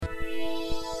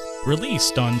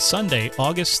Released on Sunday,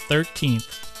 August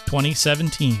 13th,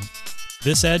 2017.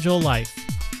 This Agile Life,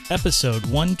 episode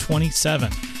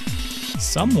 127.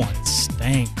 Someone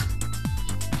stank.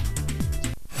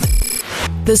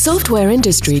 The software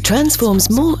industry transforms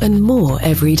more and more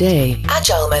every day.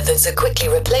 Agile methods are quickly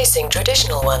replacing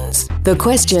traditional ones. The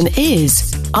question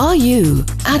is, are you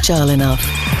agile enough?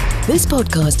 This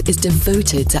podcast is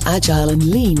devoted to agile and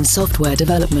lean software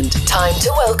development. Time to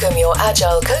welcome your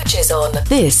agile coaches on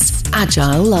This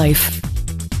Agile Life.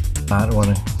 I don't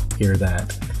want to hear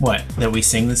that. What? That we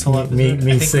sing this whole episode? Me I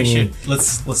think singing. we should.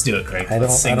 Let's do it, Craig. I don't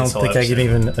think I can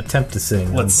even attempt to sing.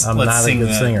 I'm not sing a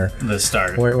good singer. The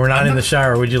start. We're not in the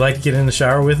shower. Would you like to get in the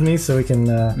shower with me so we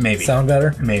can Maybe. sound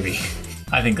better? Maybe.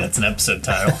 I think that's an episode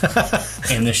title.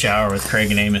 In the shower with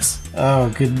Craig and Amos. Oh,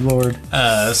 good Lord.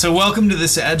 So welcome to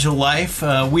This Agile Life.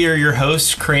 We are your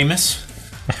hosts, Kramus,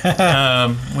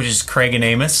 which is Craig and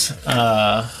Amos.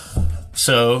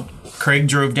 So Craig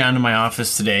drove down to my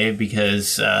office today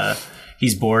because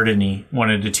he's bored and he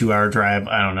wanted a 2-hour drive.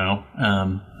 I don't know.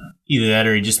 Either that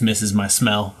or he just misses my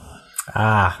smell.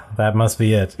 Ah, that must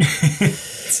be it.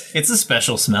 It's a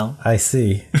special smell. I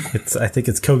see. I think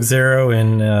it's Coke Zero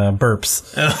and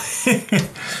burps.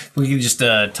 We can just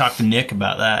talk to Nick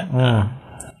about that.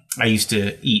 I used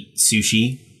to eat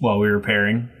sushi while we were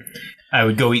pairing. I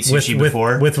would go eat sushi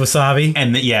before. With wasabi?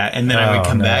 And then I would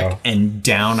come back and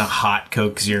down a hot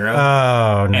Coke Zero.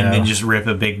 Oh, no. And then just rip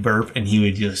a big burp, and he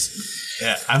would just...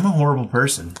 Yeah, I'm a horrible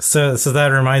person. So that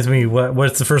reminds me,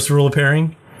 what's the first rule of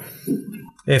pairing?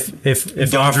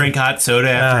 If Don't drink hot soda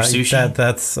after sushi.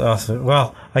 That's awesome.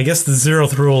 Well, I guess the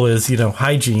 0th rule is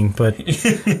hygiene, but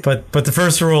but the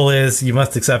first rule is you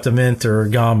must accept a mint or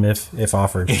gum if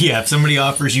offered. Yeah, if somebody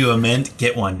offers you a mint,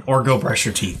 get one or go brush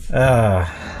your teeth.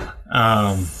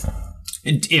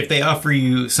 If they offer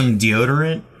you some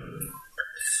deodorant,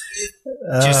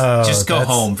 just go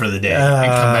home for the day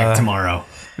and come back tomorrow.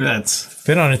 That's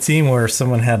been on a team where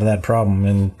someone had that problem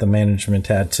and the management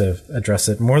had to address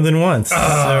it more than once.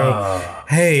 So,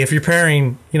 hey, if you're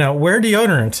pairing, wear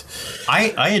deodorant.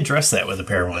 I addressed that with a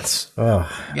pair once.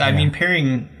 I mean,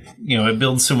 pairing, it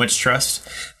builds so much trust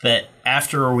that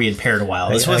after we had paired a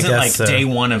while, this wasn't like day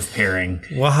one of pairing.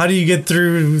 Well, how do you get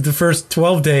through the first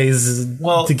 12 days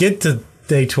to get to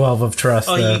day 12 of trust?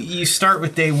 You start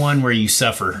with day 1 where you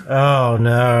suffer. Oh,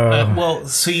 no.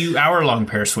 So you hour-long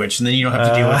pair switch, and then you don't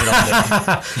have to deal with it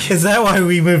all day. Is that why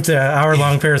we moved to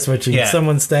hour-long pair switching? Yeah.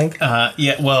 Someone stank?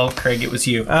 Yeah, well, Craig, it was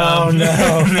you. Oh,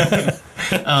 no.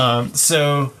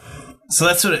 So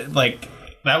that's what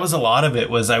that was a lot of it,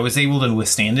 was I was able to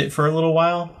withstand it for a little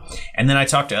while. And then I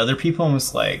talked to other people and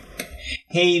was like,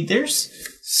 hey,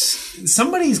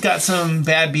 somebody's got some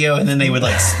bad BO, and then they would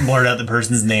blurt out the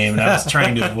person's name, and I was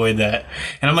trying to avoid that.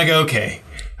 And I'm like, okay,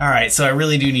 all right, so I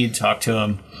really do need to talk to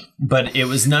them. But it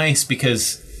was nice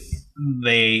because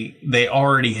they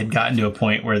already had gotten to a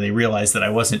point where they realized that I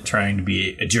wasn't trying to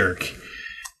be a jerk.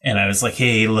 And I was like,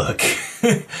 hey, look,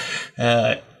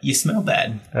 you smell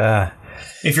bad.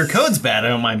 If your code's bad, I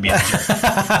don't mind being a jerk.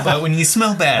 But when you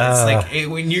smell bad, it's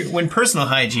when personal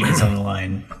hygiene is on the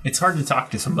line, it's hard to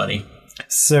talk to somebody.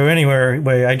 So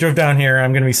anyway, I drove down here.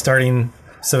 I'm going to be starting.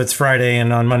 So it's Friday,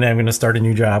 and on Monday I'm going to start a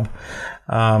new job,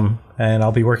 and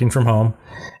I'll be working from home.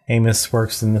 Amos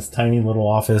works in this tiny little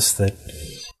office that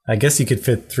I guess you could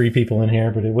fit 3 people in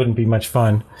here, but it wouldn't be much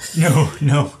fun.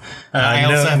 No. I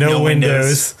also have no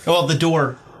windows. Well, the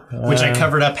door, which I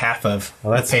covered up half of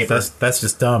with paper. That's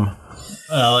just dumb.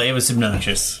 Well, it was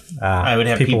obnoxious. I would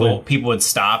have people would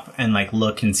stop and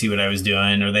look and see what I was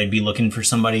doing, or they'd be looking for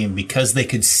somebody, and because they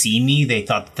could see me, they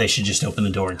thought that they should just open the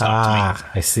door and talk to me.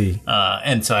 I see.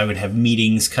 And so I would have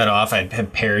meetings cut off. I'd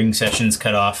have pairing sessions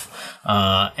cut off,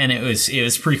 and it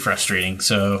was pretty frustrating.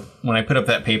 So when I put up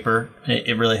that paper,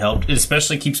 it really helped. It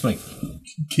especially keeps my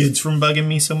kids from bugging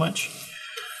me so much.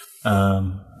 But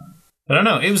I don't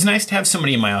know. It was nice to have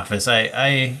somebody in my office.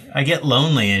 I get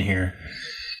lonely in here.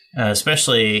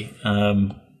 Especially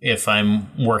if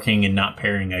I'm working and not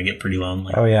pairing, I get pretty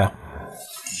lonely. Oh, yeah.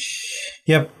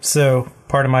 Yep. So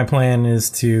part of my plan is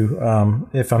to,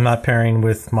 if I'm not pairing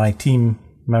with my team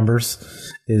members,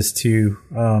 is to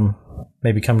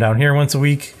maybe come down here once a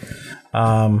week,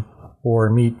 or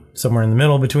meet somewhere in the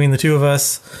middle between the two of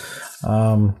us,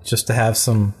 just to have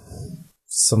some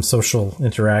social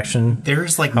interaction.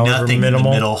 There's nothing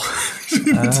minimal. In the middle.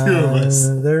 The two of us.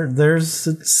 There's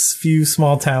a few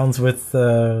small towns with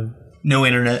no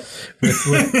internet,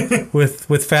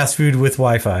 with fast food with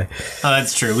Wi-Fi. Oh,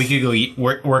 that's true. We could go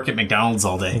work at McDonald's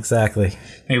all day. Exactly.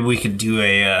 Maybe we could do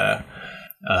a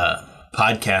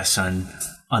podcast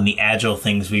on the agile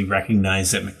things we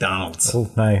recognize at McDonald's.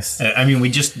 Oh, nice. I mean, we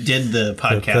just did the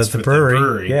podcast the with brewery. the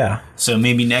brewery. Yeah. So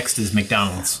maybe next is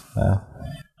McDonald's.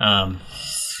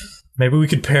 Maybe we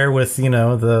could pair with,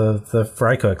 the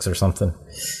fry cooks or something.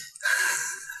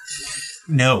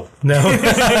 No.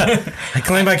 I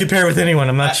claim I could pair with anyone.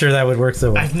 I'm not sure that would work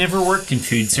so well. I've never worked in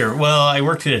food service. Well, I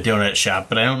worked at a donut shop,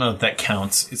 but I don't know if that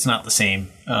counts. It's not the same.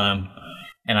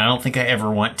 And I don't think I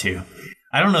ever want to.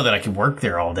 I don't know that I could work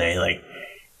there all day. Like,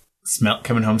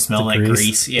 coming home smelling like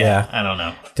grease. Yeah, I don't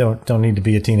know. Don't need to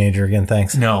be a teenager again,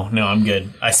 thanks. No, I'm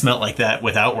good. I smelt like that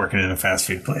without working in a fast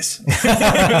food place.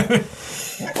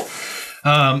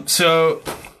 So,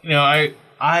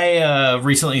 I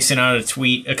recently sent out a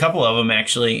tweet, a couple of them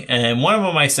actually, and one of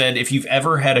them I said, if you've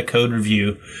ever had a code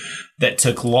review that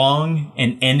took long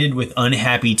and ended with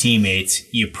unhappy teammates,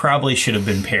 you probably should have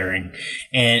been pairing.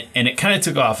 And it kind of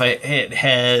took off. It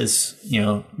has,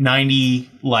 90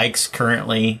 likes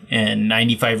currently and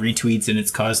 95 retweets, and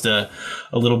it's caused a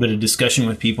little bit of discussion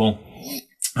with people.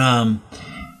 And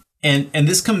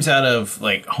this comes out of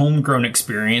like homegrown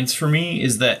experience for me,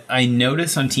 is that I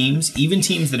notice on teams, even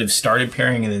teams that have started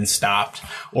pairing and then stopped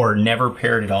or never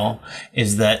paired at all,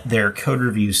 is that their code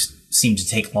reviews seem to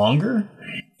take longer.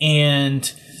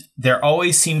 And there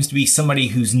always seems to be somebody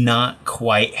who's not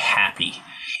quite happy.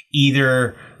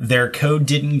 Either their code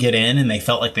didn't get in and they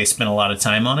felt like they spent a lot of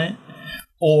time on it,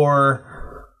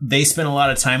 or they spent a lot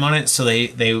of time on it, so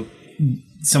they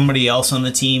somebody else on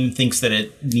the team thinks that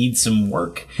it needs some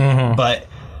work. Mm-hmm. But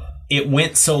it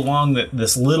went so long that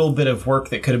this little bit of work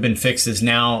that could have been fixed is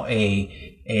now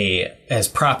has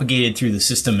propagated through the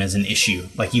system as an issue.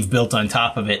 Like, you've built on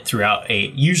top of it throughout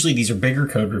usually these are bigger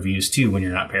code reviews too when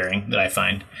you're not pairing, that I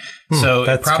find. So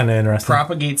that's kind of interesting.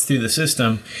 Propagates through the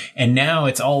system, and now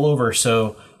it's all over.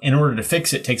 So in order to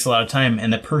fix it takes a lot of time,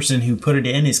 and the person who put it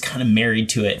in is kind of married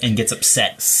to it and gets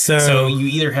upset. So you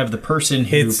either have the person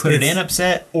who put it in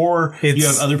upset, or you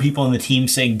have other people on the team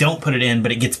saying don't put it in,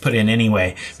 but it gets put in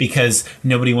anyway because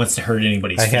nobody wants to hurt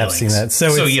anybody's feelings. I have seen that.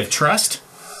 So you have trust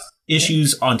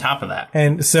issues on top of that.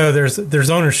 And so there's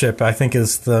ownership, I think,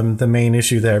 is the main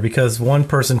issue there, because one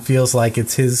person feels like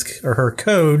it's his or her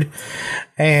code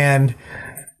and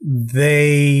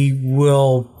they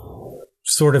will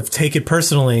sort of take it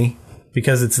personally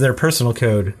because it's their personal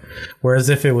code. Whereas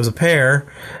if it was a pair,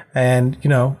 and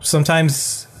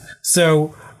sometimes,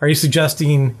 so are you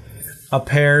suggesting a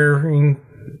pairing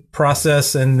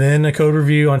process and then a code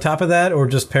review on top of that, or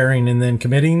just pairing and then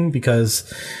committing?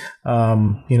 Because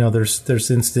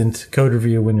there's instant code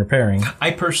review when you're pairing.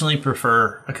 I personally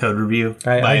prefer a code review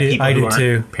by people who aren't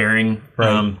too. Pairing.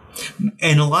 Right.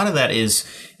 And a lot of that is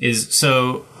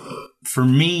so for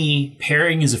me,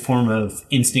 pairing is a form of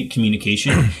instant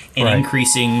communication and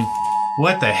increasing.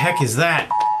 What the heck is that?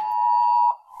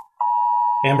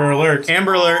 Amber Alert.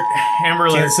 Amber Alert. Amber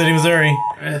Alert. Kansas City, Missouri.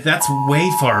 That's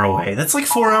way far away. That's like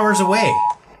 4 hours away.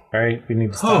 All right, we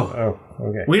need to stop. Oh,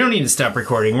 okay. We don't need to stop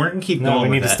recording. We're going to keep going. No, we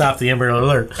need to stop the Amber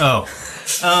Alert. Oh.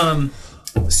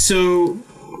 So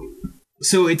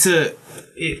it's a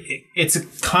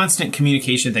constant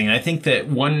communication thing. And I think that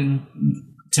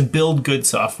to build good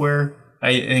software,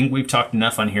 I think we've talked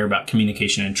enough on here about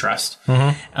communication and trust.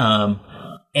 Mm-hmm.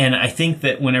 And I think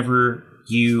that whenever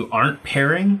you aren't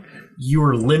pairing,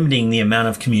 you're limiting the amount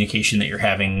of communication that you're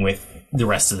having with the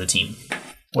rest of the team,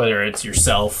 whether it's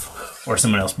yourself or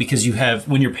someone else, because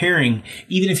when you're pairing,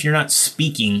 even if you're not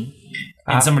speaking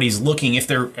and somebody's looking,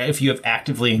 if you have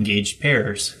actively engaged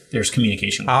pairs, there's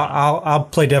communication. I'll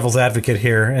play devil's advocate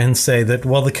here and say that,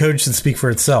 well, the code should speak for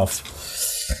itself.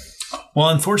 Well,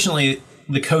 unfortunately,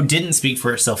 the code didn't speak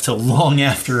for itself till long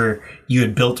after you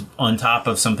had built on top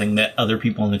of something that other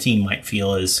people on the team might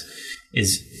feel is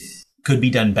could be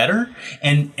done better.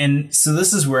 And so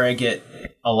this is where I get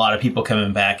a lot of people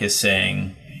coming back as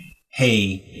saying,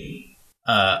 hey,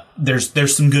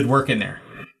 there's some good work in there.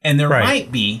 And there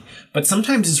might be, but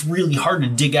sometimes it's really hard to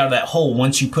dig out of that hole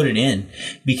once you put it in,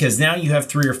 because now you have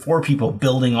 3 or 4 people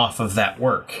building off of that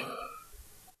work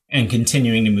and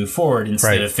continuing to move forward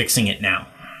instead of fixing it now.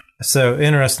 So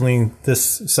interestingly,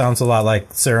 this sounds a lot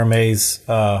like Sarah May's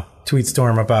tweet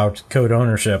storm about code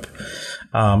ownership,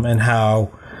 and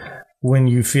how when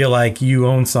you feel like you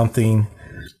own something,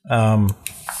 the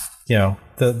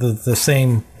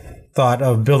same thought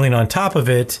of building on top of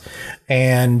it,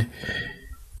 and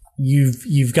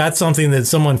you've got something that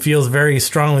someone feels very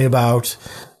strongly about,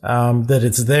 that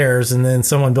it's theirs, and then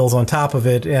someone builds on top of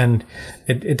it, and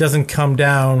it doesn't come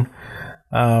down.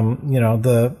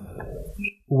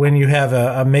 when you have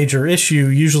a major issue,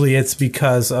 usually it's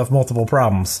because of multiple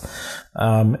problems.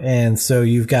 And so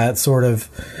you've got sort of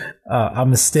a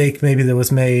mistake maybe that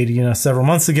was made, several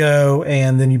months ago,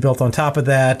 and then you built on top of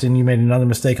that, and you made another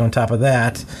mistake on top of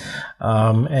that.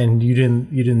 And you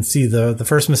didn't see the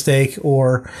first mistake,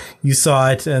 or you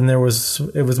saw it and it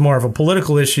was more of a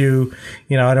political issue.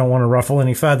 I don't want to ruffle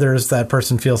any feathers. That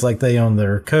person feels like they own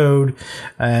their code,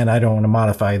 and I don't want to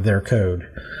modify their code.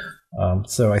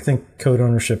 So I think code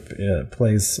ownership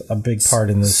plays a big part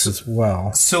in this as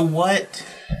well. So what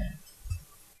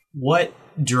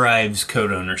drives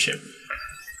code ownership?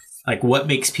 Like, what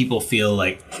makes people feel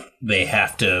like they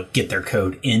have to get their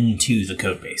code into the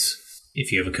code base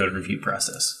if you have a code review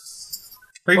process?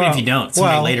 Or even if you don't,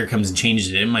 somebody later comes and changes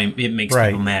it. It makes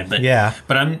people mad. But yeah,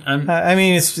 but I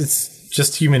mean, it's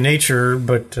just human nature.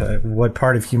 But what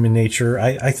part of human nature?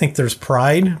 I think there's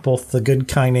pride, both the good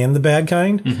kind and the bad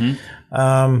kind.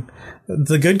 Mm-hmm.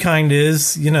 The good kind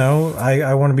is,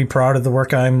 I want to be proud of the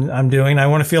work I'm doing. I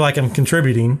want to feel like I'm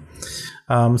contributing.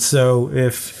 So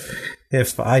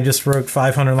if I just wrote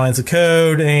 500 lines of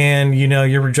code and,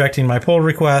 you're rejecting my pull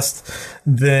request,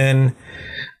 then,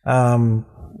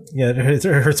 it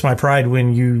hurts my pride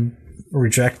when you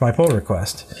reject my pull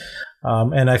request.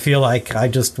 And I feel like I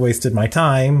just wasted my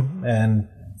time and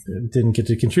didn't get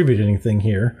to contribute anything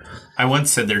here. I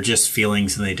once said they're just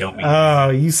feelings and they don't mean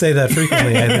you say that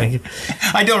frequently, I think.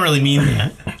 I don't really mean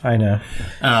that. I know.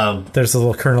 There's a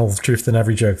little kernel of truth in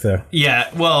every joke, though. Yeah,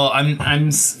 well,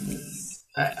 I'm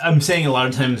saying a lot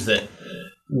of times that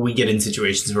we get in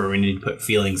situations where we need to put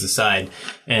feelings aside.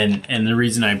 And the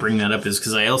reason I bring that up is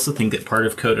because I also think that part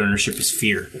of code ownership is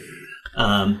fear.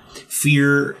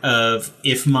 Fear of,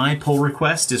 if my pull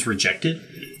request is rejected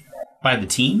by the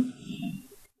team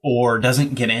or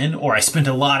doesn't get in, or I spent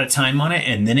a lot of time on it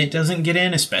and then it doesn't get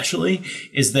in, especially,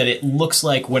 is that it looks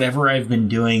like whatever I've been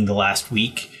doing the last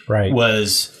week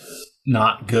was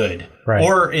not good. Right.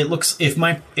 Or it looks, if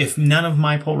none of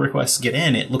my pull requests get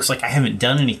in, it looks like I haven't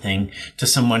done anything to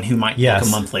someone who might look a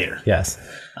month later. Yes.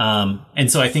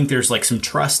 And so I think there's like some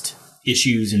trust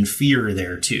issues and fear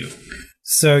there too.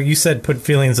 So you said put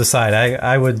feelings aside.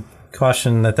 I would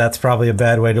caution that that's probably a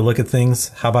bad way to look at things.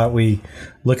 How about we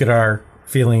look at our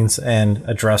feelings and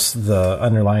address the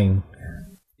underlying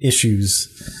issues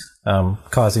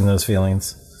causing those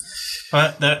feelings?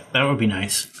 Well, that would be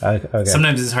nice. Okay.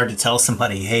 Sometimes it's hard to tell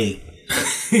somebody, hey,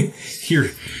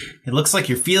 it looks like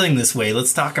you're feeling this way.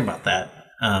 Let's talk about that.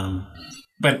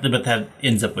 But that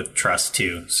ends up with trust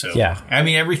too. So yeah, I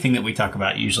mean, everything that we talk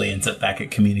about usually ends up back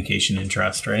at communication and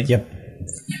trust, right? Yep.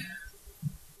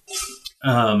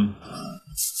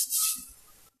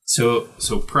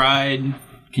 So pride,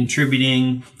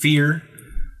 contributing, fear.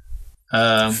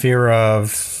 Fear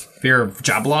of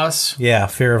job loss. Yeah,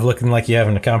 fear of looking like you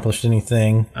haven't accomplished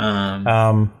anything.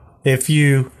 If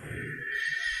you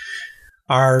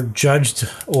are judged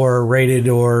or rated,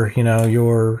 or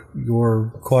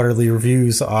your quarterly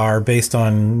reviews are based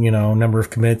on number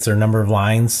of commits or number of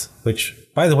lines, which,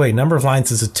 by the way, number of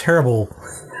lines is a terrible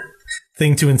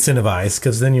thing to incentivize,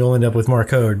 because then you'll end up with more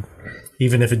code,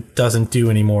 even if it doesn't do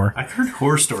anymore. I've heard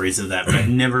horror stories of that, but I've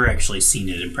never actually seen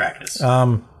it in practice.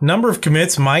 Number of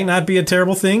commits might not be a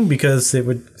terrible thing, because it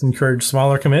would encourage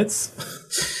smaller commits.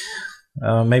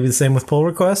 Maybe the same with pull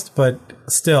requests, but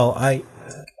still,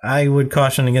 I would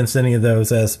caution against any of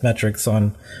those as metrics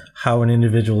on how an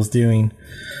individual is doing.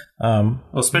 Well,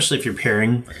 especially if you're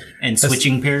pairing and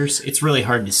switching pairs, it's really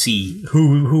hard to see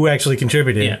who actually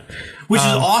contributed. Yeah. Which is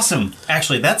awesome.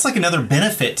 Actually, that's like another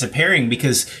benefit to pairing,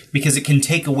 because it can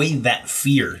take away that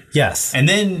fear. Yes. And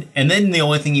then the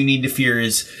only thing you need to fear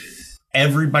is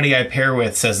everybody I pair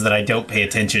with says that I don't pay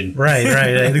attention. Right,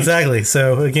 exactly.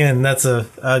 So again, that's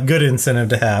a good incentive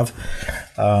to have,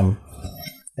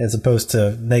 as opposed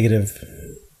to negative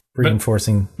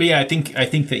reinforcing. But yeah, I think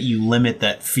that you limit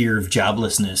that fear of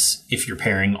joblessness if you're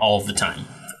pairing all the time.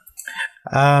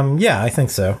 Yeah, I think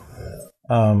so.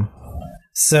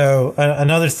 So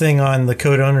another thing on the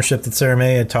code ownership that Sarah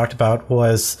May had talked about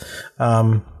was,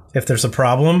 if there's a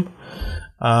problem,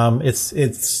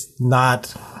 it's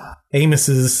not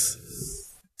Amos's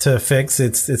to fix.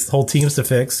 It's the whole team's to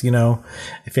fix.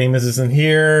 If Amos isn't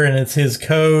here and it's his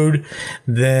code,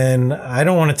 then I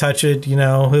don't want to touch it.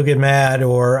 He'll get mad,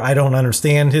 or I don't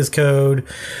understand his code.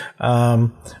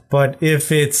 But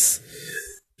if it's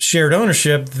shared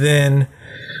ownership, then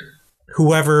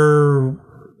whoever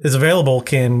is available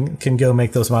can go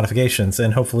make those modifications,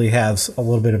 and hopefully has a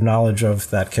little bit of knowledge of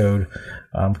that code,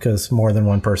 because more than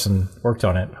one person worked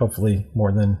on it. Hopefully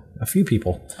more than a few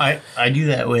people. I do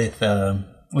that with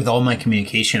all my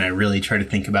communication. I really try to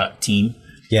think about team.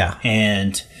 Yeah.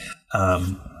 And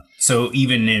so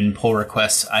even in pull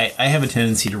requests, I have a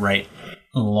tendency to write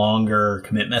longer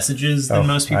commit messages than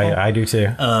most people. I do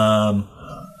too.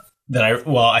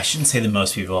 I shouldn't say than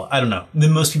most people. I don't know. The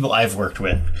most people I've worked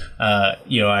with, I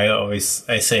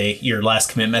say your last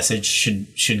commit message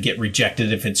should get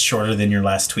rejected if it's shorter than your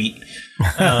last tweet.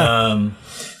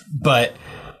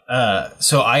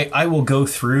 So I will go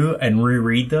through and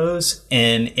reread those,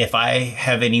 and if I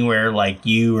have anywhere like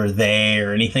you or they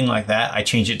or anything like that, I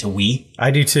change it to we.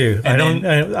 I do too. I don't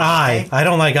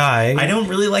like I. I don't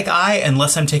really like I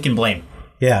unless I'm taking blame.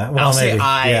 Yeah, well, I'll say maybe.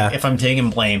 I if I'm taking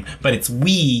blame, but it's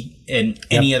we in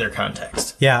any other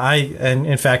context. Yeah, and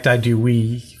in fact, I do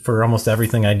we for almost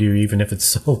everything I do, even if it's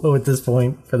solo at this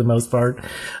point, for the most part.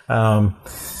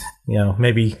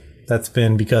 Maybe that's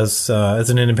been because as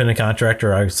an independent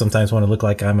contractor, I sometimes want to look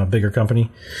like I'm a bigger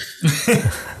company.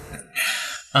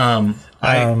 I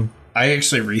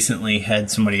actually recently had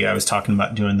somebody I was talking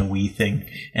about doing the we thing,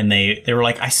 and they were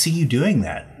like, "I see you doing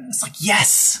that." It's like,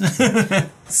 yes.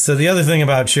 So the other thing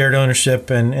about shared ownership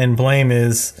and blame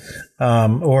is,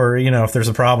 if there's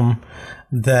a problem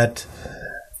that,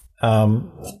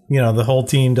 the whole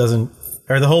team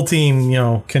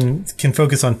can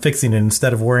focus on fixing it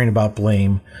instead of worrying about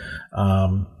blame.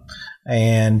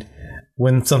 And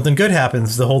when something good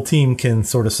happens, the whole team can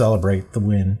sort of celebrate the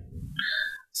win.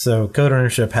 So code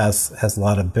ownership has a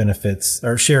lot of benefits,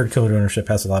 or shared code ownership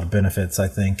has a lot of benefits, I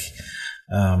think.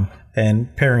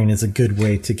 And pairing is a good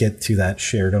way to get to that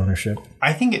shared ownership.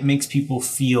 I think it makes people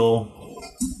feel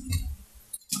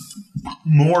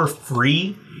more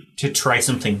free to try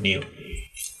something new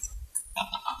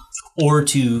or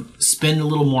to spend a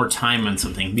little more time on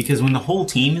something. Because when the whole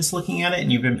team is looking at it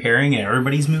and you've been pairing and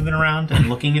everybody's moving around and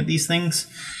looking at these things,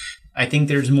 I think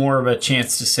there's more of a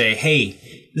chance to say, hey,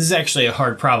 this is actually a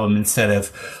hard problem, instead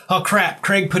of, oh crap,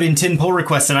 Craig put in 10 pull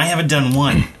requests and I haven't done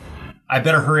one. I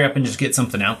better hurry up and just get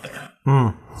something out there.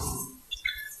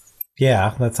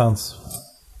 Yeah, that sounds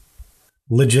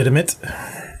legitimate.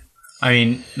 I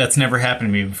mean, that's never happened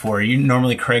to me before.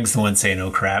 Normally Craig's the one saying,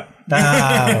 oh crap. All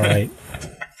right.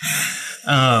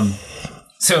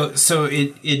 So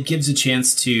it gives a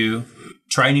chance to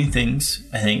try new things.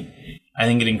 I think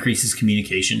it increases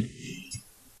communication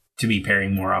to be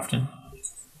pairing more often.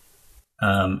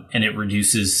 And it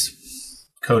reduces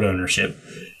code ownership.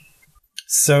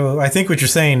 So I think what you're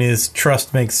saying is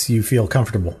trust makes you feel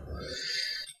comfortable.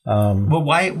 Well,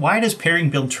 why does pairing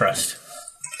build trust?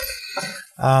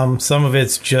 Some of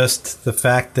it's just the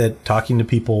fact that talking to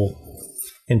people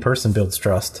in person builds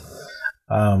trust.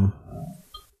 I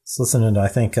was listening to, I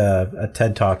think, a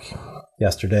TED Talk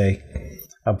yesterday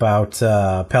about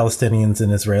Palestinians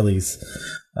and Israelis.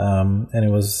 And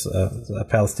it was a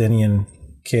Palestinian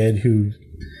kid who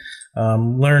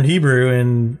learned Hebrew,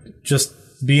 and just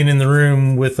being in the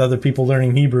room with other people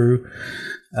learning Hebrew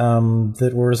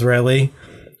that were Israeli,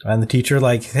 and the teacher,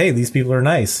 like, hey, these people are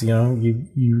nice.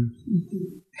 You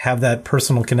have that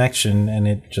personal connection, and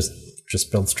it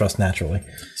just builds trust naturally.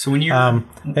 So when you're,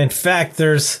 in fact,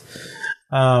 there's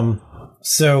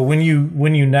so when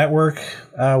you network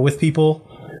with people,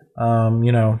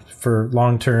 for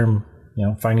long term,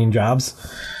 finding jobs,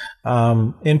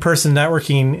 in-person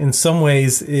networking in some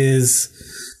ways is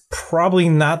probably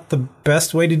not the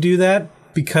best way to do that,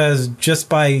 because just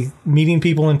by meeting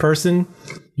people in person,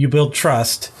 you build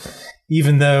trust,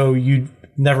 even though you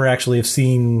never actually have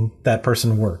seen that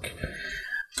person work.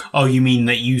 Oh, you mean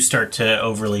that you start to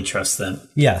overly trust them?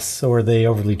 Yes, or they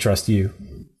overly trust you.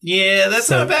 Yeah, that's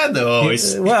not bad though.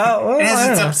 Always. Well, it has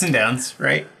its ups and downs,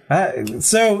 right?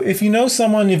 So if you met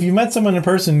someone in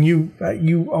person,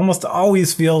 you almost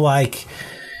always feel like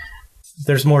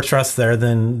there's more trust there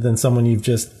than someone you've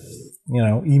just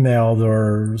emailed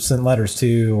or sent letters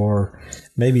to, or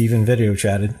maybe even video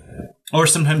chatted. Or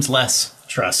sometimes less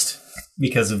trust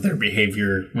because of their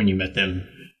behavior when you met them.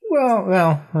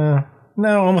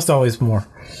 No, almost always more,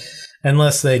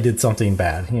 unless they did something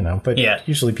bad, But yeah,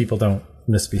 usually people don't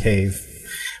misbehave.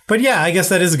 But yeah, I guess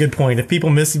that is a good point. If people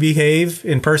misbehave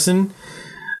in person,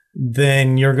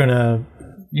 then you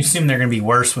assume they're gonna be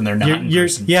worse when they're not in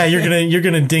person. Yeah, you're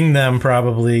gonna ding them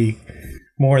probably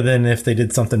more than if they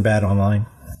did something bad online.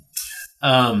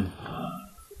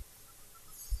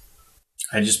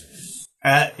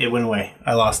 It went away.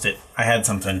 I lost it. I had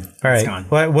something. All right. It's gone.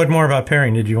 What more about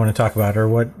pairing did you want to talk about, or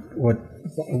what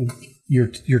your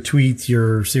tweets,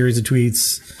 your series of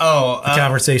tweets? The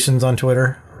conversations on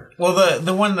Twitter. Well,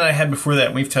 the one that I had before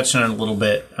that, we've touched on it a little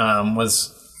bit,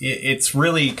 was it's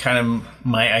really kind of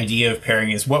my idea of pairing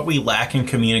is what we lack in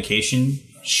communication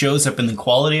shows up in the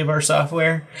quality of our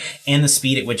software and the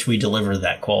speed at which we deliver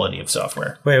that quality of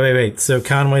software. Wait. So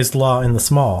Conway's Law in the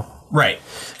small. Right.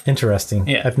 Interesting.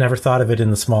 Yeah. I've never thought of it in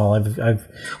the small.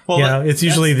 It's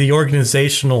usually the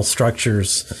organizational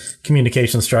structures,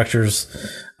 communication structures,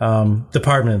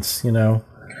 departments,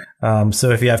 so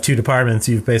if you have two departments,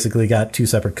 you've basically got two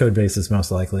separate code bases,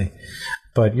 most likely.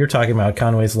 But you're talking about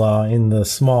Conway's Law in the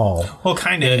small. Well,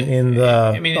 kind of. In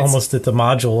the almost at the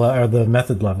module or the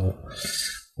method level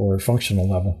or functional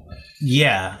level.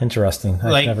 Yeah. Interesting.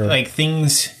 Like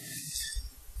things.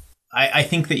 I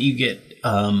think that you get.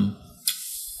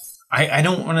 I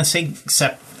don't want to say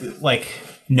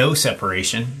no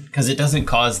separation, because it doesn't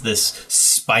cause this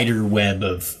spider web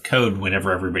of code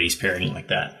whenever everybody's pairing like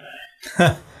that.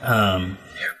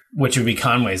 Which would be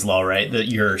Conway's Law, right? That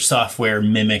your software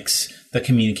mimics the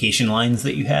communication lines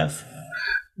that you have.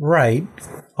 Right.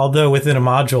 Although within a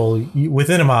module,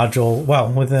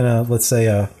 let's say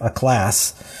a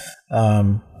class,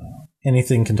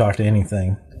 anything can talk to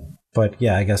anything. But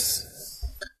yeah, I guess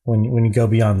when you go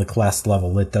beyond the class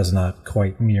level, it does not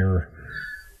quite mirror.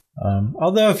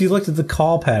 Although if you looked at the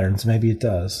call patterns, maybe it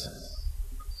does.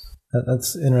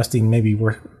 That's interesting. Maybe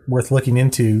worth looking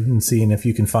into and seeing if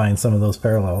you can find some of those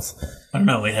parallels. I don't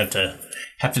know. We'd have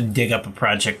to dig up a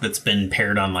project that's been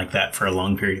paired on like that for a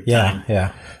long period of time.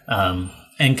 Yeah.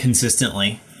 And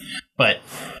consistently. But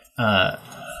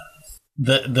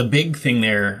the big thing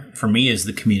there for me is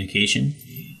the communication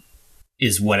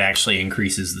is what actually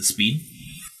increases the speed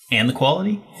and the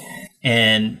quality.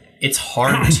 And it's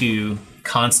hard to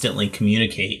constantly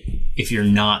communicate if you're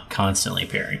not constantly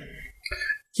pairing.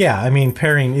 Yeah, I mean,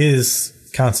 pairing is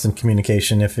constant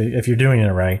communication if you're doing it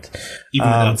right. Even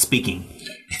without speaking.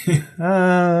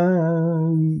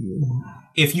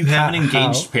 If you have an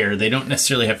engaged pair, they don't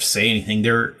necessarily have to say anything.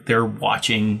 They're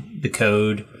watching the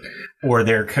code, or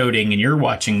they're coding and you're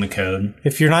watching the code.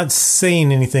 If you're not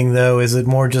saying anything, though, is it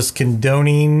more just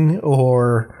condoning,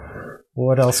 or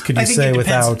what else could you say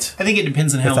without? I think it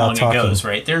depends on how long it goes,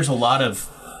 right? There's a lot of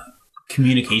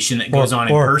communication that goes on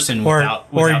in person without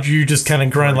or you just kind of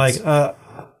grunt like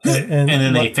and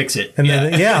then they fix it, and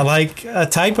then like a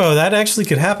typo that actually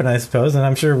could happen, I suppose, and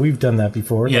I'm sure we've done that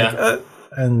before.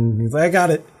 And he's like, I got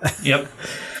it. Yep.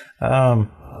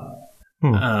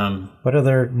 What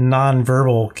other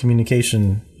non-verbal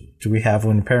communication do we have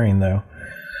when pairing, though?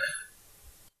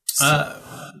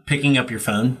 Picking up your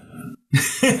phone.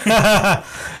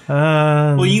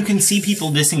 Well, you can see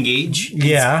people disengage.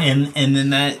 And then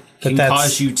that can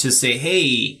cause you to say,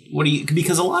 hey, what do you...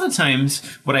 Because a lot of times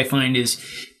what I find is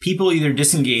people either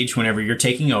disengage whenever you're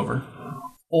taking over,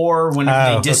 or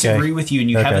whenever they disagree with you and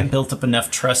you haven't built up enough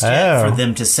trust yet for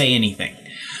them to say anything.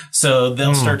 So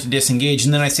they'll start to disengage,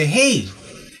 and then I say, hey,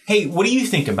 what do you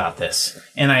think about this?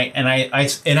 And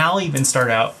I'll even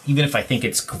start out, even if I think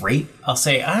it's great, I'll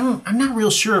say, I'm not real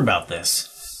sure about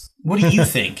this. What do you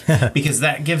think? Because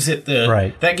that gives it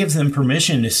that gives them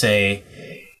permission to say,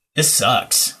 this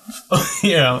sucks.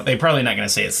 They're probably not going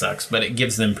to say it sucks, but it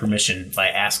gives them permission by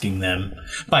asking them,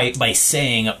 by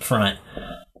saying up front,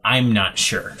 I'm not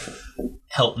sure.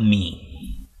 Help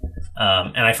me.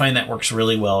 And I find that works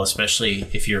really well, especially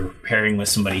if you're pairing with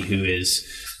somebody who is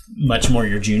much more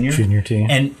your junior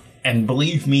team. And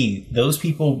believe me, those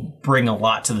people bring a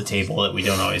lot to the table that we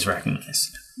don't always recognize.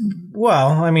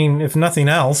 Well, I mean, if nothing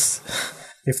else,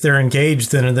 if they're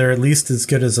engaged, then they're at least as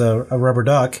good as a rubber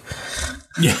duck.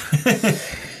 Yeah.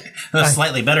 That's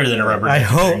slightly better than a rubber duck.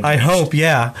 I hope,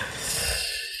 yeah.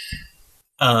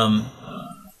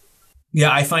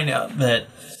 Yeah, I find out that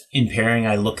in pairing,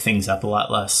 I look things up a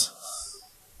lot less.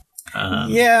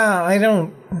 I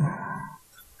don't...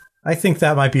 I think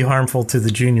that might be harmful to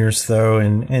the juniors, though,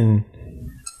 and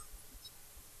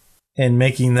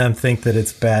making them think that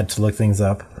it's bad to look things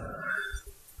up.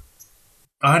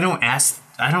 I don't ask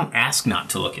not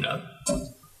to look it up.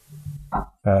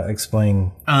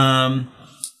 Explain.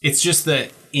 It's just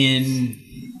that in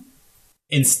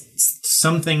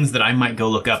some things that I might go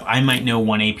look up, I might know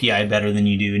one API better than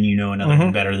you do, and you know another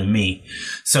one better than me.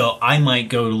 So I might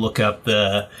go look up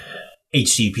the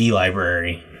HTTP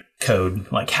library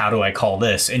code, like, how do I call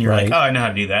this? And you're like, oh, I know how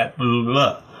to do that, blah, blah,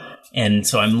 blah. And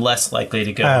so I'm less likely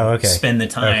to go spend the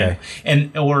time.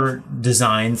 Or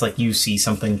designs, like you see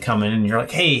something coming and you're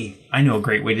like, hey, I know a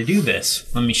great way to do this.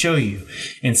 Let me show you.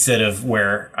 Instead of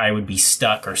where I would be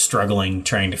stuck or struggling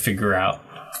trying to figure out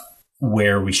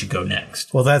where we should go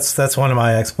next. Well, that's one of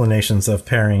my explanations of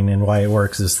pairing and why it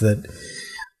works, is that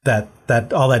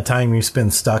all that time you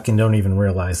spend stuck and don't even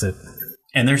realize it.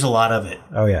 And there's a lot of it.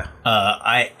 Oh, yeah.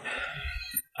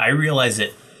 I realize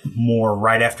it more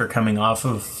right after coming off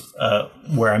of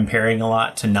where I'm pairing a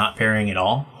lot to not pairing at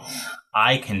all,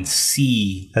 I can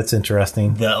see That's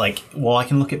interesting. I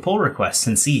can look at pull requests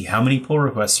and see how many pull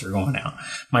requests are going out.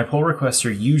 My pull requests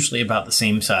are usually about the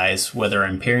same size, whether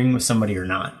I'm pairing with somebody or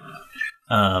not,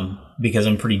 because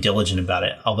I'm pretty diligent about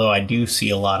it. Although I do see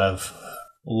a lot of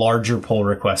larger pull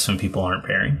requests when people aren't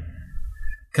pairing,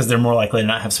 because they're more likely to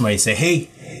not have somebody say, hey,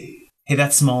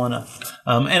 that's small enough.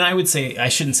 And I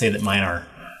shouldn't say that mine are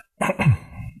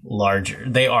larger.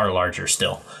 They are larger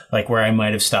still. Like where I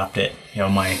might have stopped at,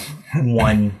 my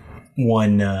the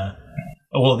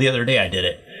other day I did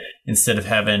it. Instead of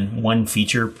having one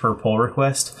feature per pull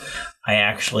request, I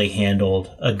actually handled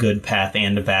a good path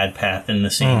and a bad path in the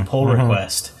same pull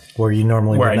request. Where you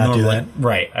normally would not do that.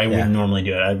 Right. I would normally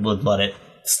do it. I would let it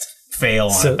fail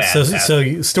on a bad path.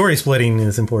 So story splitting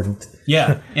is important.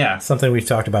 Yeah. Something we've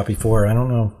talked about before. I don't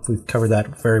know if we've covered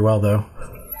that very well, though.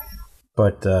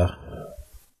 But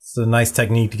it's a nice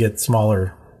technique to get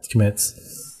smaller commits.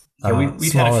 Yeah,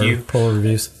 we've had a few pull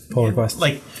requests.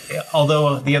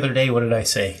 Although the other day, what did I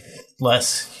say?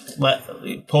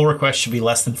 Pull requests should be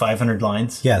less than 500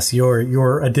 lines. Yes,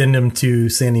 your addendum to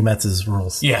Sandy Metz's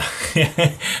rules. Yeah.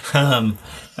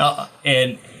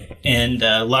 And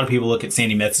a lot of people look at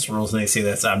Sandy Metz's rules and they say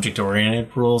that's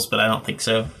object-oriented rules, but I don't think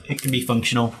so. It can be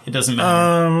functional. It doesn't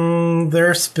matter.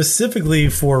 They're specifically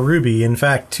for Ruby. In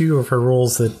fact, 2 of her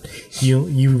rules that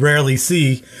you rarely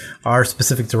see are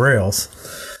specific to Rails.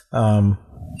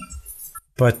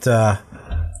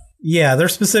 Yeah, they're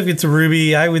specific to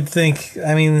Ruby. I would think,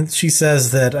 she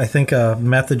says that I think a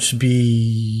method should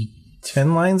be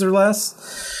 10 lines or less.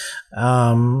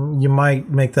 You might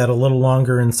make that a little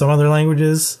longer in some other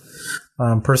languages.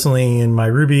 Personally, in my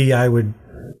Ruby, I would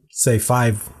say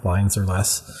 5 lines or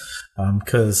less,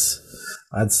 because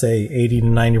I'd say 80 to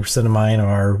 90% of mine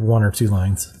are 1 or 2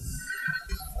 lines.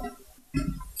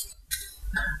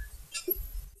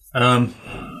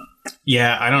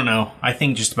 Yeah, I don't know. I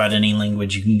think just about any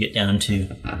language you can get down to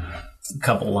a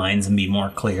couple lines and be more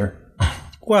clear.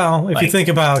 Well, if you think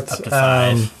about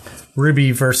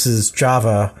Ruby versus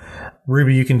Java,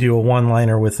 Ruby you can do a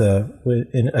one-liner with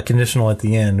a conditional at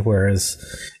the end, whereas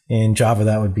in Java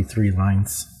that would be 3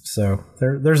 lines. So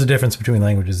there's a difference between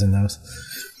languages in those.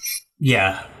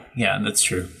 Yeah, that's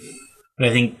true. But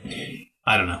I think,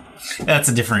 I don't know. That's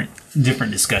a different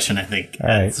discussion, I think,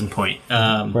 at some point.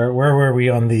 Where were we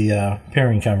on the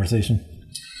pairing conversation?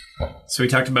 So we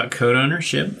talked about code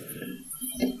ownership.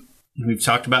 We've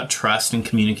talked about trust and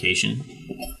communication.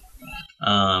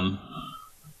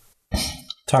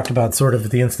 Talked about sort of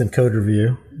the instant code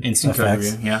review. Instant code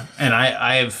review, yeah. And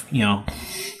I have,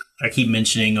 I keep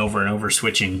mentioning over and over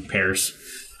switching pairs.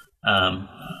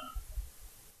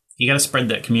 You got to spread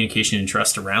that communication and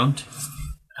trust around.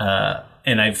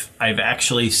 And I've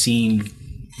actually seen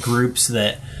groups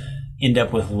that end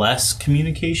up with less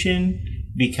communication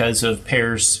because of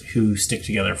pairs who stick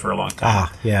together for a long time.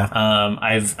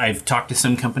 I've talked to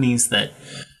some companies that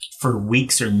for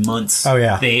weeks or months,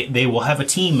 they will have a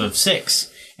team of 6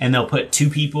 and they'll put 2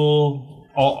 people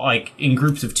all like in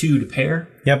groups of 2 to pair.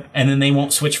 Yep. And then they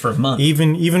won't switch for a month.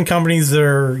 Even companies that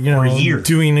are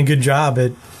doing a good job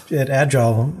at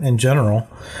Agile in general,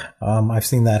 I've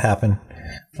seen that happen.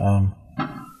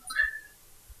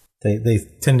 They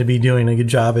tend to be doing a good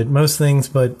job at most things,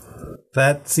 but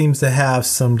that seems to have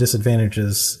some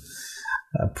disadvantages,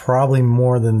 probably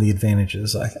more than the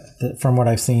advantages from what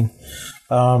I've seen.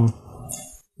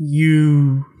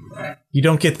 You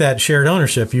don't get that shared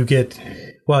ownership. You get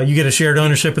a shared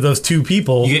ownership of those 2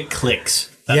 people. You get clicks.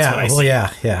 That's what I see.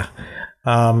 Yeah.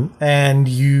 And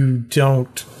you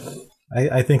don't.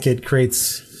 I think it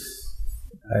creates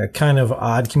kind of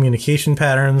odd communication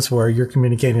patterns where you're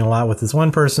communicating a lot with this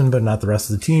one person, but not the rest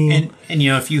of the team. And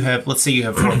if you have, let's say you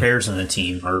have 4 pairs on a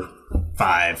team, or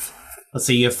 5. Let's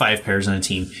say you have 5 pairs on a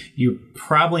team. You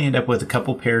probably end up with a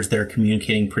couple pairs that are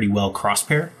communicating pretty well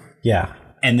cross-pair. Yeah.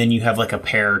 And then you have like a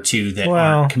pair or 2 that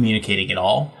aren't communicating at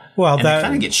all. Well, and that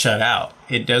kind of gets shut out.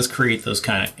 It does create those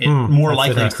more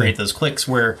likely to create those clicks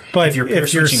where if you're pair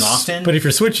switching often. But if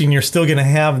you're switching, you're still going to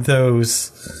have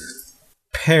those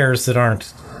pairs that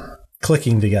aren't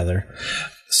clicking together.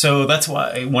 So that's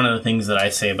why one of the things that I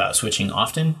say about switching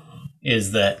often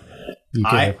is that you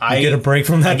get a break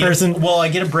from that person? Well, I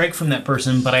get a break from that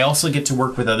person, but I also get to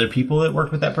work with other people that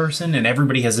work with that person, and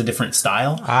everybody has a different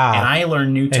style. And I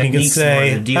learn new techniques in order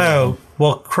to deal with them.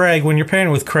 Well, Craig, when you're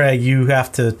pairing with Craig, you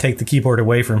have to take the keyboard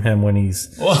away from him when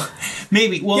he's... Well,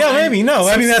 maybe. Well, yeah, maybe. No,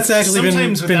 that's actually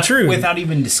been true. Without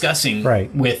even discussing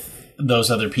with those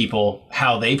other people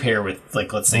how they pair with,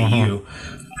 like, let's say you.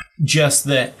 Just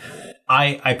that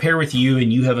I pair with you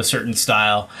and you have a certain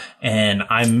style and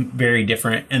I'm very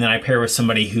different. And then I pair with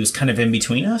somebody who's kind of in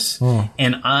between us.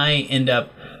 And I end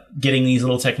up getting these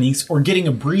little techniques or getting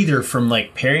a breather from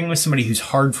like pairing with somebody who's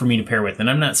hard for me to pair with. And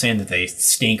I'm not saying that they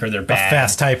stink or they're bad. A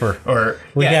fast typer. Or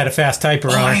we had a fast typer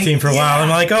on our team for a while. I'm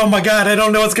like, oh my God, I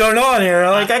don't know what's going on here.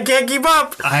 I'm like, I can't keep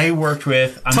up. I worked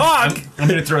with I'm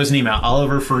going to throw his name out,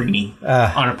 Oliver Farini,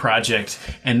 on a project.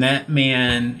 And that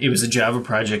man, it was a Java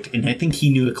project, and I think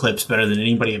he knew Eclipse better than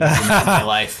anybody I've ever met in my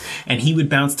life. And he would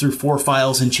bounce through 4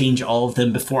 files and change all of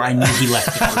them before I knew he left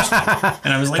the first time.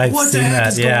 And I was like, what the heck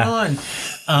is going on?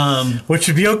 Which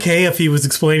would be okay if he was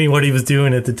explaining what he was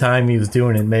doing at the time he was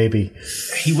doing it, maybe.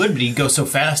 He would, but he'd go so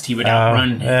fast he would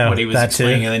outrun what he was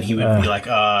explaining, and then he would be like,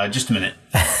 just a minute.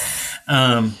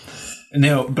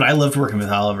 No, but I loved working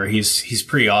with Oliver. He's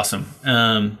pretty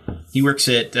awesome. He works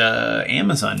at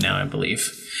Amazon now, I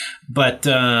believe. But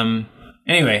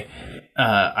anyway,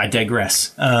 I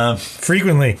digress.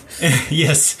 Frequently.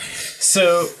 Yes.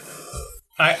 So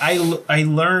I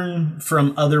learn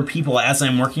from other people as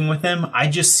I'm working with them. I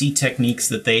just see techniques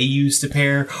that they use to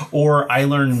pair, or I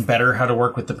learn better how to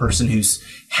work with the person who's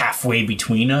halfway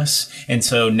between us. And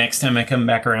so next time I come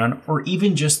back around, or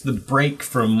even just the break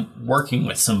from working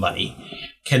with somebody,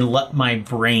 can let my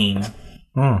brain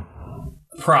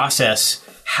process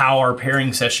how our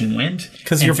pairing session went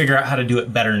and figure out how to do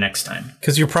it better next time.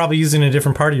 Because you're probably using a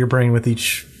different part of your brain with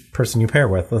each person you pair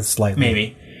with, slightly.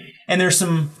 Maybe. And there's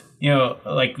some...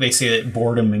 like they say that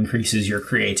boredom increases your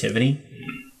creativity.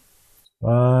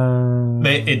 There's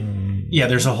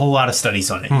a whole lot of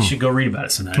studies on it. You should go read about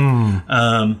it sometime.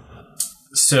 And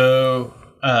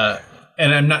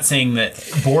I'm not saying that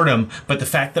boredom, but the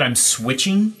fact that I'm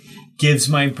switching gives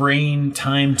my brain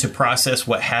time to process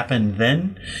what happened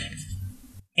then.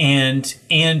 And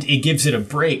it gives it a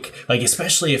break, like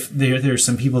especially if there's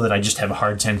some people that I just have a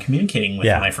hard time communicating with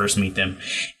when I first meet them.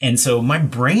 And so my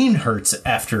brain hurts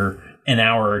after an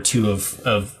hour or two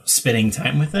of spending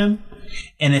time with them.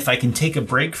 And if I can take a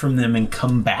break from them and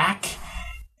come back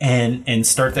and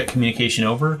start that communication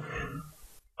over,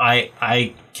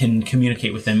 I can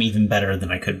communicate with them even better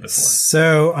than I could before.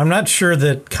 So I'm not sure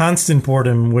that constant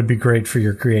boredom would be great for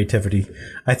your creativity.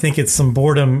 I think it's some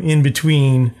boredom in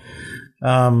between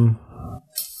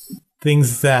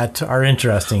things that are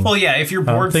interesting. Well, yeah, if you're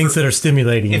bored, things that are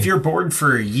stimulating. If you're bored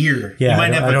for a year, you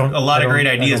might have a lot of great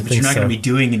ideas, but you're not going to be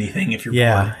doing anything if you're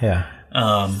bored. Yeah.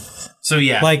 So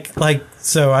yeah,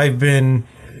 so I've been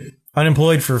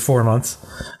unemployed for 4 months,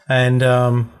 and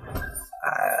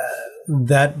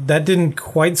that didn't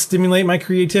quite stimulate my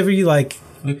creativity. Like,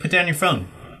 put down your phone.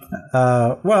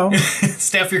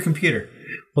 Stay off your computer.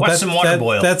 Watch some water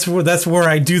boil. That's where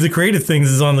I do the creative things,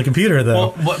 is on the computer,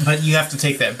 though. Well, but you have to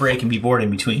take that break and be bored in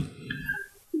between.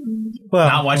 Well,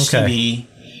 not watch TV.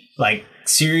 Like,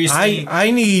 seriously,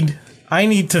 I need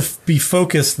to be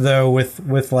focused, though,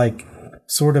 with like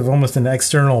sort of almost an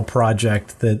external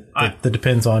project that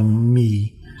depends on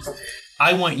me.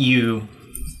 I want you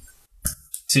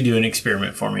to do an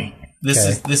experiment for me.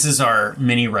 This is our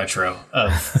mini retro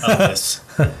of this.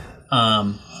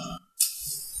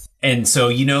 And so,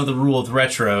 the rule of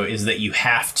retro is that you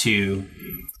have to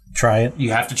try it. You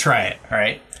have to try it, all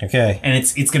right? Okay. And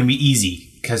it's going to be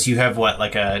easy because you have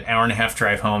like an hour and a half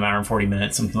drive home, hour and 40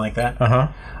 minutes, something like that.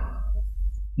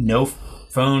 No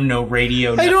phone, no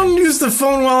radio. Nothing. I don't use the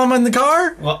phone while I'm in the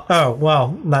car.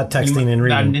 Well, not texting and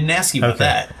reading. I didn't ask you about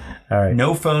that. All right.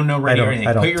 No phone, no radio, or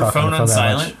anything. Put your phone on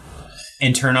silent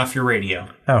and turn off your radio.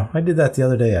 Oh, I did that the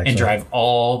other day, actually. And drive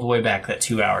all the way back that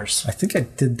 2 hours. I think I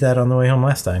did that on the way home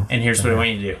last time. And here's what I want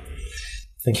you to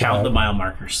do. Count the mile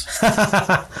markers.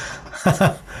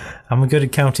 I'm good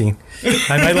at counting.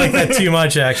 I might like that too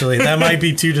much, actually. That might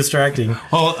be too distracting.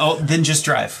 Then just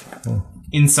drive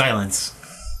in silence.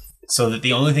 So that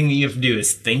the only thing that you have to do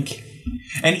is think.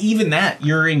 And even that,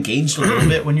 you're engaged a little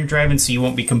bit when you're driving, so you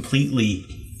won't be completely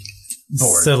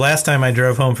bored. So last time I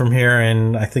drove home from here,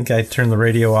 and I think I turned the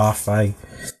radio off, I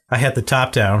had the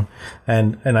top down,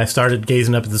 and I started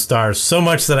gazing up at the stars so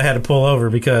much that I had to pull over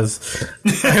because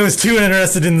I was too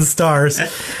interested in the stars.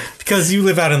 Because you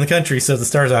live out in the country, so the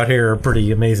stars out here are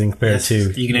pretty amazing compared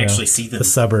to you can actually see them. The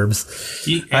suburbs.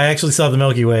 I actually saw the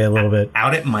Milky Way a little bit.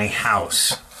 Out at my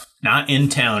house, not in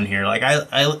town here. Like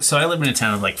I live in a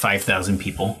town of like 5,000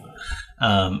 people.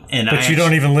 But you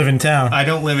don't even live in town. I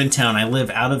don't live in town. I live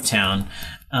out of town.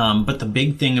 But the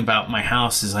big thing about my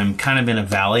house is I'm kind of in a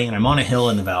valley, and I'm on a hill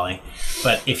in the valley.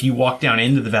 But if you walk down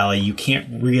into the valley, you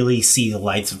can't really see the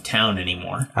lights of town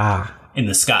anymore in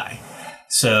the sky.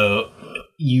 So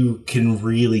you can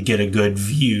really get a good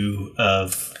view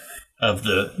of of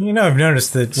the I've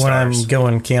noticed that when I'm stars.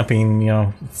 going camping,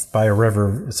 it's by a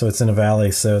river, so it's in a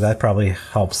valley, so that probably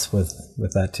helps with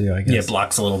that too, I guess. Yeah, it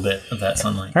blocks a little bit of that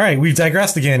sunlight. All right, we've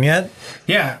digressed again yet.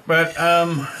 Yeah, but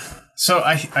so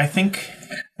I think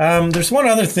there's one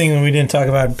other thing that we didn't talk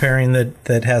about pairing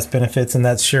that has benefits, and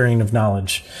that's sharing of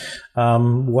knowledge.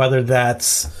 Whether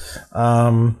that's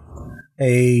a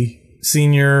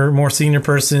more senior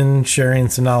person sharing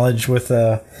some knowledge with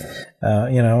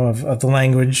of the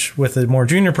language with a more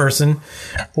junior person,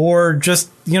 or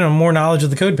just more knowledge of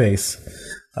the code base.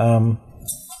 That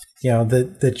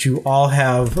you all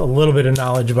have a little bit of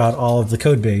knowledge about all of the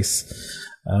code base.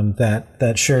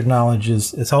 That shared knowledge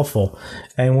is helpful.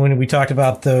 And when we talked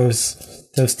about those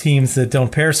teams that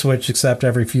don't pair switch except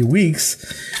every few weeks,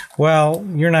 well,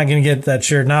 you're not going to get that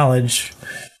shared knowledge.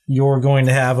 You're going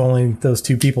to have only those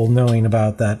two people knowing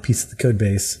about that piece of the code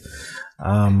base.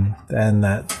 And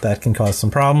that can cause some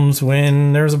problems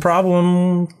when there's a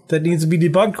problem that needs to be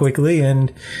debugged quickly,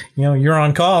 and you're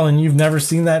on call and you've never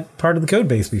seen that part of the code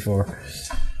base before.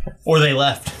 or they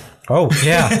left. Oh,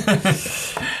 yeah.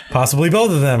 Possibly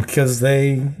both of them, because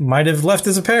they might have left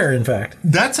as a pair, in fact.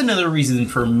 That's another reason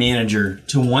for a manager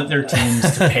to want their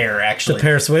teams to pair, actually. The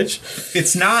pair switch?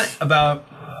 It's not about...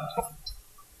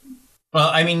 Well,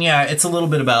 I mean, yeah, it's a little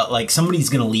bit about, like, somebody's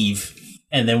going to leave,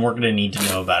 and then we're going to need to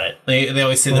know about it. They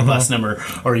always say the bus number,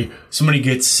 or somebody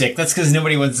gets sick. That's because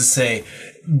nobody wants to say,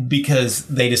 because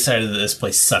they decided that this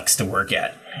place sucks to work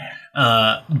at.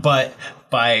 But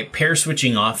by pair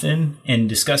switching often and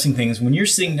discussing things, when you're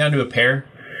sitting down to a pair,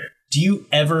 do you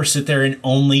ever sit there and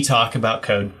only talk about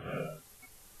code?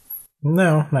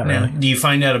 No, not really. Do you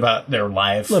find out about their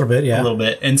life? A little bit, yeah. A little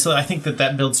bit. And so I think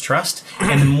that builds trust,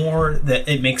 and the more that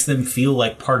it makes them feel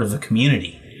like part of the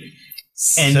community.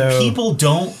 And people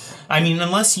don't, I mean,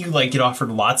 unless you like get offered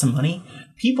lots of money,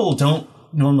 people don't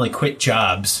normally quit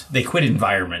jobs. They quit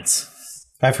environments.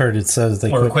 I've heard it says they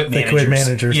quit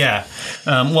managers. Yeah.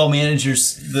 Well,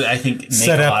 managers, I think, make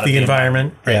set a up lot the of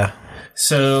environment. Right? Yeah.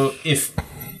 So if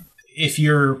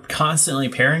you're constantly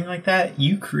pairing like that,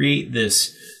 you create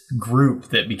this group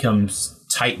that becomes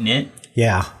tight-knit.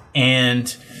 Yeah.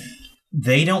 And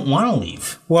they don't want to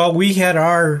leave. Well, we had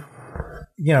our,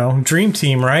 dream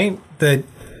team, right? That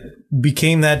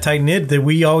became that tight-knit that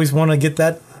we always want to get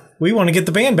that. We want to get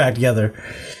the band back together.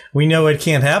 We know it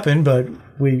can't happen, but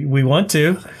we want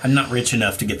to. I'm not rich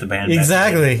enough to get the band back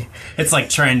exactly. together. It's like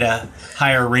trying to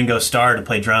hire Ringo Starr to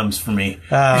play drums for me.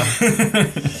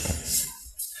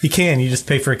 You can. You just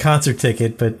pay for a concert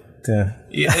ticket, but...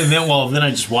 Yeah, and then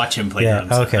I just watch him play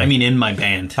drums. Okay. I mean, in my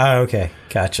band. Oh, okay.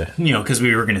 Gotcha. Because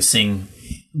we were going to sing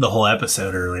the whole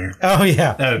episode earlier. Oh,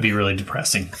 yeah. That would be really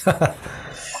depressing. So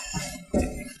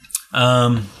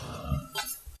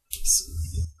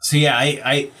yeah,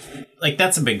 I like,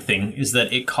 that's a big thing, is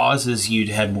that it causes you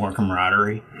to have more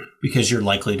camaraderie because you're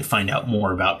likely to find out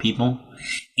more about people.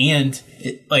 And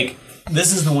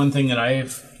this is the one thing that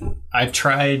I've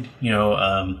tried,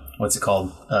 what's it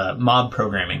called? Mob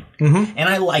programming. Mm-hmm. And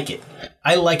I like it.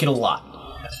 I like it a lot.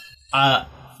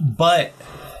 But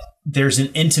there's an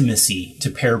intimacy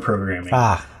to pair programming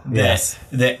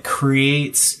that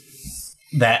creates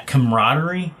that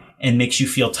camaraderie and makes you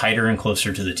feel tighter and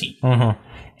closer to the team. Mm-hmm.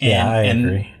 I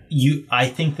agree. I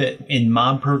think that in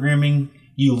mob programming,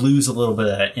 you lose a little bit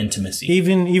of that intimacy.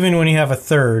 Even when you have a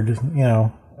third,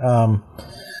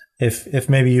 if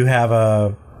maybe you have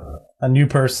a new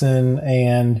person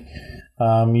and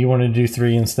you want to do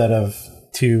 3 instead of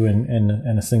 2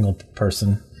 in a single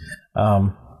person.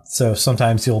 So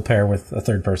sometimes you'll pair with a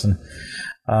third person.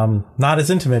 Not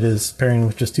as intimate as pairing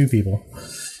with just 2 people.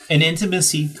 And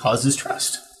intimacy causes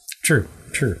trust. True.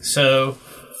 So,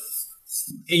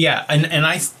 yeah, and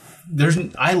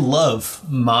I love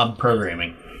mob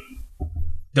programming.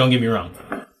 Don't get me wrong.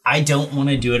 I don't want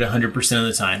to do it 100% of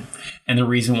the time. And the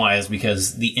reason why is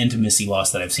because the intimacy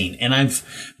loss that I've seen. And I've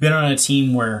been on a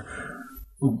team where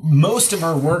most of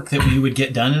our work that we would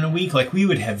get done in a week, like, we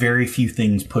would have very few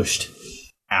things pushed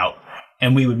out.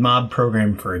 And we would mob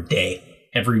program for a day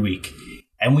every week.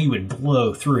 And we would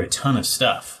blow through a ton of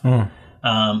stuff.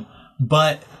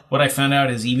 But what I found out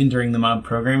is even during the mob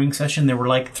programming session, there were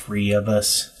like 3 of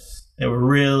us. They were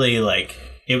really like,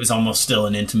 it was almost still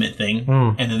an intimate thing.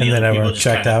 And then the other people just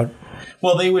checked out.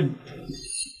 Well, they would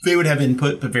have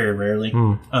input, but very rarely.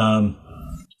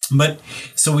 But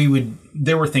so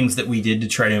there were things that we did to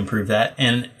try to improve that.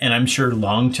 And I'm sure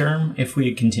long term, if we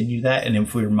had continued that and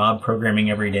if we were mob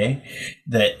programming every day,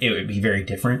 that it would be very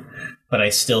different. But I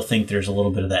still think there's a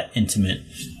little bit of that intimate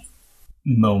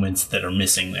moments that are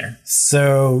missing there.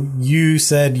 So you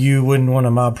said you wouldn't want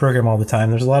to mob program all the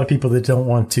time. There's a lot of people that don't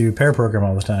want to pair program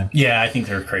all the time. Yeah, I think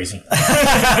they're crazy.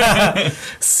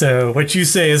 So what you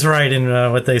say is right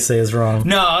and what they say is wrong.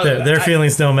 No, their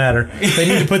feelings don't matter. They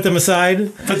need to put them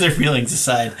aside. Put their feelings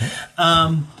aside.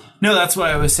 No, that's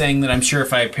why I was saying that I'm sure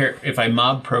if I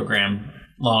mob program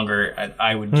longer,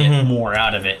 I would get more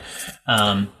out of it.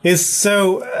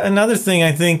 So another thing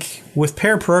I think with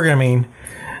pair programming,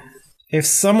 if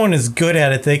someone is good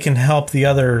at it, they can help the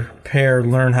other pair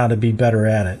learn how to be better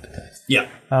at it. Yeah.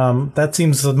 That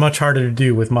seems much harder to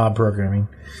do with mob programming.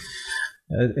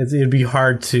 It'd be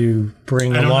hard to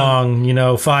bring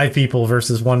along, 5 people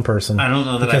versus 1 person. I don't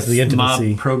know that because of the intimacy.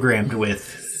 Mob programmed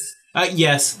with.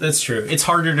 Yes, that's true. It's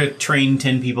harder to train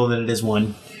 10 people than it is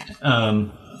 1.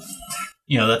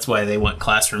 That's why they want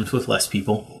classrooms with less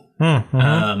people.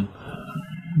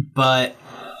 But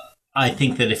I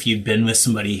think that if you've been with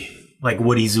somebody like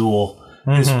Woody Zool,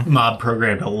 who's mob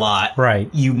programmed a lot, right?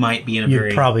 You might be in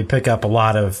You'd probably pick up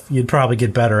you'd probably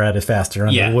get better at it faster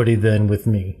under Woody than with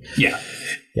me. Yeah.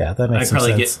 Yeah, that makes sense. I'd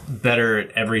probably get better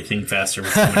at everything faster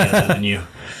with somebody other than you.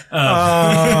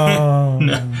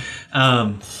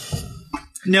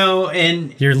 No,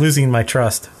 and you're losing my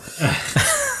trust.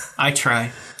 I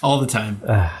try all the time.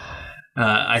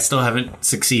 I still haven't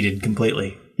succeeded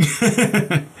completely.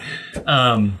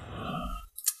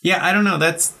 Yeah, I don't know.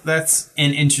 That's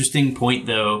an interesting point,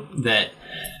 though, that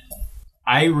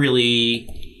I really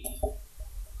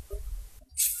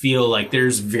feel like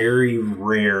there's very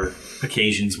rare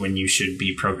occasions when you should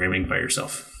be programming by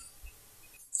yourself.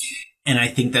 And I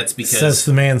think that's because... Says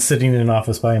the man sitting in an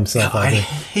office by himself. I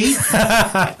hate...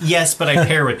 Yes, but I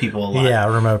pair with people a lot. Yeah,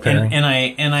 remote pairing. And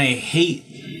I hate...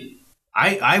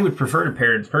 I would prefer to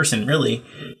pair in person, really.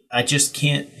 I just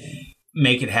can't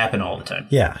make it happen all the time.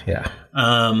 Yeah.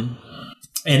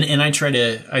 And I try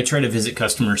to visit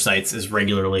customer sites as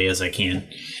regularly as I can,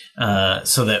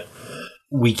 so that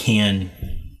we can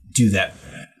do that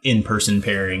in-person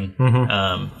pairing.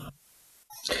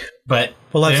 But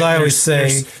as I always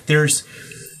say, there's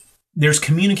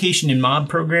communication in mob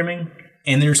programming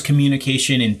and there's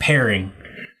communication in pairing.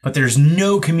 But there's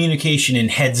no communication in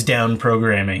heads down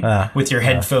programming with your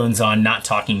headphones on, not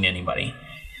talking to anybody.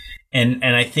 And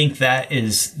I think that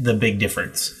is the big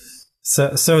difference.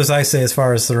 So as I say, as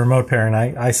far as the remote pairing,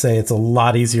 I say it's a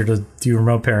lot easier to do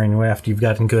remote pairing after you've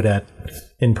gotten good at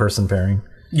in-person pairing.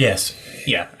 Yes.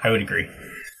 Yeah, I would agree.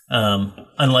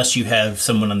 Unless you have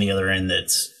someone on the other end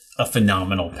that's a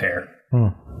phenomenal pair.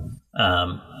 And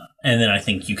then I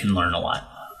think you can learn a lot.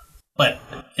 But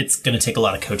it's going to take a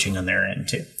lot of coaching on their end,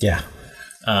 too. Yeah.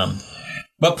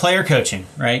 But player coaching,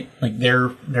 right? Like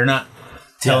they're not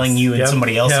telling you and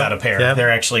somebody else how to pair. They're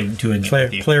actually doing it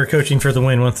with you. Player coaching for the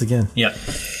win once again. Yep.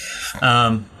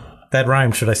 That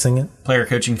rhymed. Should I sing it? Player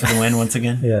coaching for the win once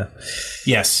again? Yeah.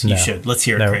 Yes, you should. Let's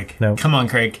hear it, Craig. No. Come on,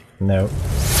 Craig. No.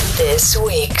 This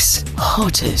week's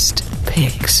hottest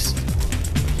picks.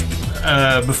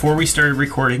 Before we started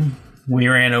recording, we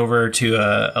ran over to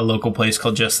a local place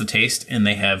called Just the Taste, and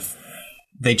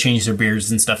they change their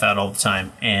beers and stuff out all the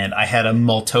time. And I had a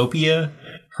Maltopia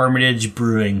Hermitage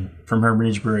Brewing from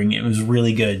Hermitage Brewing. It was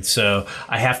really good. So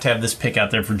I have to have this pick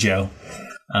out there for Joe.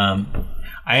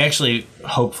 I actually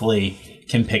hopefully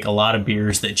can pick a lot of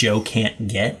beers that Joe can't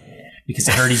get, because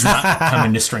I heard he's not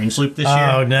coming to Strange Loop this year.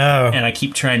 Oh, no. And I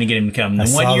keep trying to get him to come. The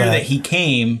one year that he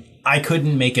came, I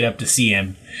couldn't make it up to see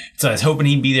him. So I was hoping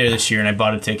he'd be there this year, and I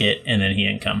bought a ticket, and then he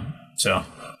didn't come. So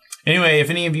anyway, if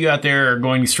any of you out there are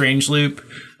going to Strange Loop,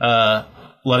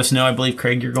 let us know. I believe,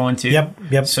 Craig, you're going to.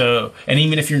 Yep. So, and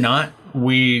even if you're not,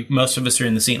 most of us are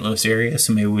in the St. Louis area,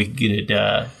 so maybe we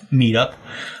could meet up.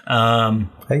 I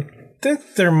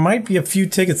think there might be a few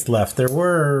tickets left. There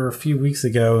were a few weeks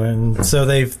ago, and so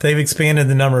they've expanded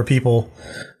the number of people.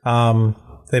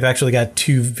 They've actually got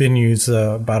 2 venues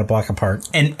about a block apart.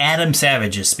 And Adam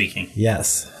Savage is speaking.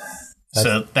 Yes.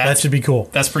 That should be cool.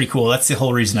 That's pretty cool. That's the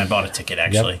whole reason I bought a ticket,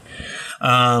 actually.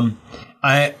 Yep.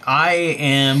 I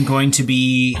am going to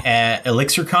be at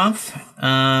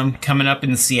ElixirConf coming up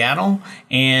in Seattle,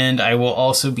 and I will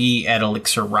also be at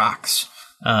Elixir Rocks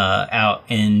out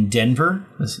in Denver.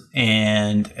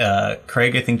 And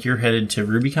Craig, I think you're headed to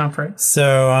RubyConf, right?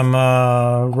 So I'm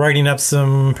writing up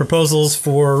some proposals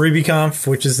for RubyConf,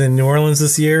 which is in New Orleans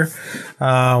this year,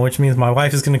 which means my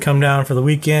wife is going to come down for the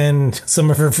weekend. Some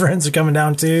of her friends are coming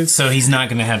down too. So he's not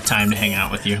going to have time to hang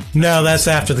out with you? No, that's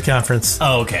after the conference.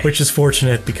 Oh, okay. Which is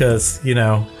fortunate because,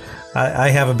 I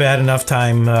have a bad enough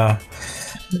time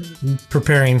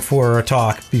preparing for a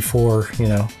talk before,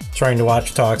 trying to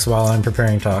watch talks while I'm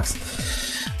preparing talks.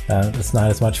 It's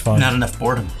not as much fun. Not enough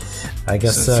boredom. I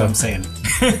guess So that's what I'm saying.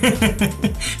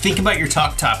 Think about your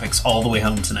talk topics all the way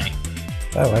home tonight.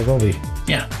 Oh, I will be.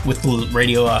 Yeah, with the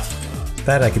radio off.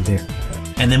 That I can do.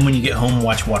 And then when you get home,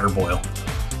 watch water boil.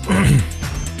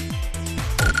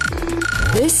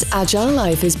 This Agile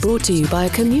Life is brought to you by a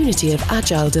community of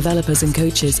Agile developers and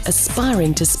coaches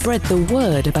aspiring to spread the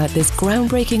word about this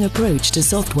groundbreaking approach to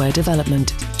software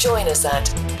development. Join us at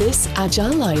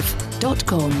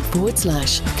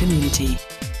thisagilelife.com/community.